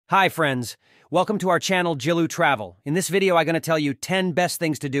Hi friends, welcome to our channel Jilu Travel. In this video I'm going to tell you 10 best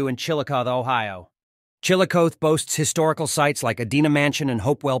things to do in Chillicothe, Ohio. Chillicothe boasts historical sites like Adena Mansion and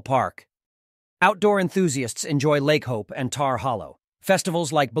Hopewell Park. Outdoor enthusiasts enjoy Lake Hope and Tar Hollow.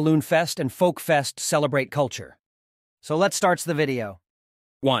 Festivals like Balloon Fest and Folk Fest celebrate culture. So let's start the video.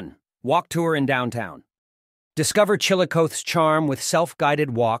 1. Walk tour in downtown. Discover Chillicothe's charm with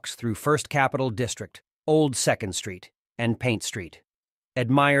self-guided walks through First Capitol District, Old 2nd Street, and Paint Street.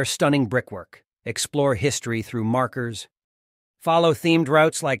 Admire stunning brickwork. Explore history through markers. Follow themed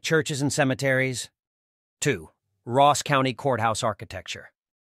routes like churches and cemeteries. 2. Ross County Courthouse architecture.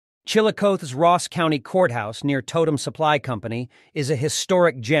 Chillicothe's Ross County Courthouse near Totem Supply Company is a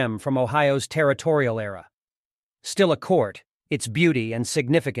historic gem from Ohio's territorial era. Still a court, its beauty and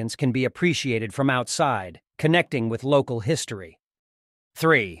significance can be appreciated from outside, connecting with local history.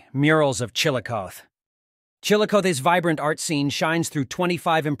 3. Murals of Chillicothe. Chillicothe's vibrant art scene shines through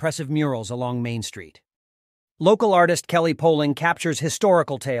 25 impressive murals along Main Street. Local artist Kelly Poling captures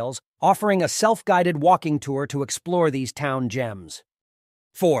historical tales, offering a self-guided walking tour to explore these town gems.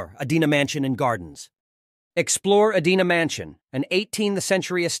 4. Adena Mansion and Gardens. Explore Adena Mansion, an 18th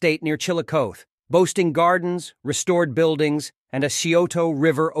century estate near Chillicothe, boasting gardens, restored buildings, and a Scioto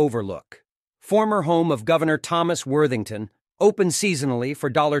River overlook. Former home of Governor Thomas Worthington, open seasonally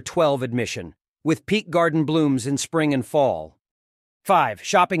for $12 admission, with peak garden blooms in spring and fall. 5.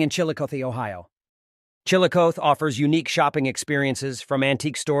 Shopping in Chillicothe, Ohio. Chillicothe offers unique shopping experiences from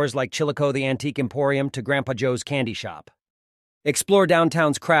antique stores like Chillicothe Antique Emporium to Grandpa Joe's Candy Shop. Explore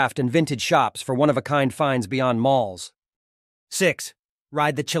downtown's craft and vintage shops for one-of-a-kind finds beyond malls. 6.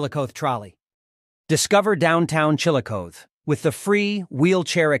 Ride the Chillicothe Trolley. Discover downtown Chillicothe with the free,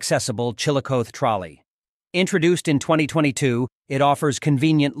 wheelchair-accessible Chillicothe Trolley. Introduced in 2022, it offers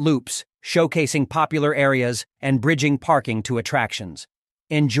convenient loops, showcasing popular areas and bridging parking to attractions.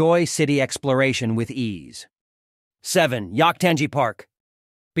 Enjoy city exploration with ease. 7. Yoctangee Park.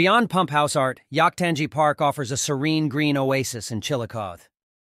 Beyond pump house art, Yoctangee Park offers a serene green oasis in Chillicothe.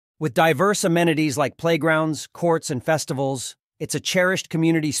 With diverse amenities like playgrounds, courts, and festivals, it's a cherished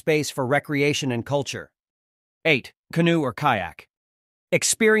community space for recreation and culture. 8. Canoe or Kayak.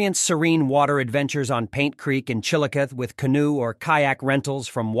 Experience serene water adventures on Paint Creek in Chillicothe with canoe or kayak rentals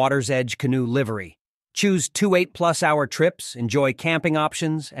from Water's Edge Canoe Livery. Choose 2 8+ hour trips, enjoy camping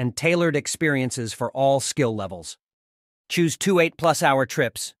options, and tailored experiences for all skill levels. Choose 2 8+ hour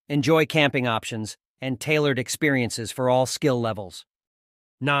trips, enjoy camping options, and tailored experiences for all skill levels.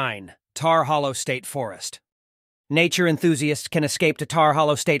 9. Tar Hollow State Forest. Nature enthusiasts can escape to Tar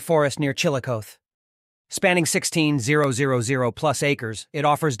Hollow State Forest near Chillicothe. Spanning 16,000+ acres, it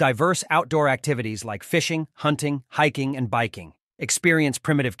offers diverse outdoor activities like fishing, hunting, hiking, and biking. Experience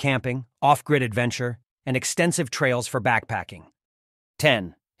primitive camping, off-grid adventure, and extensive trails for backpacking.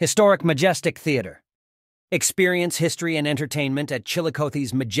 10. Historic Majestic Theater. Experience history and entertainment at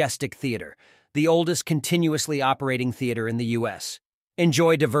Chillicothe's Majestic Theater, the oldest continuously operating theater in the U.S.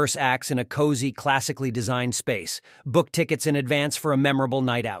 Enjoy diverse acts in a cozy, classically designed space. Book tickets in advance for a memorable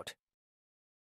night out.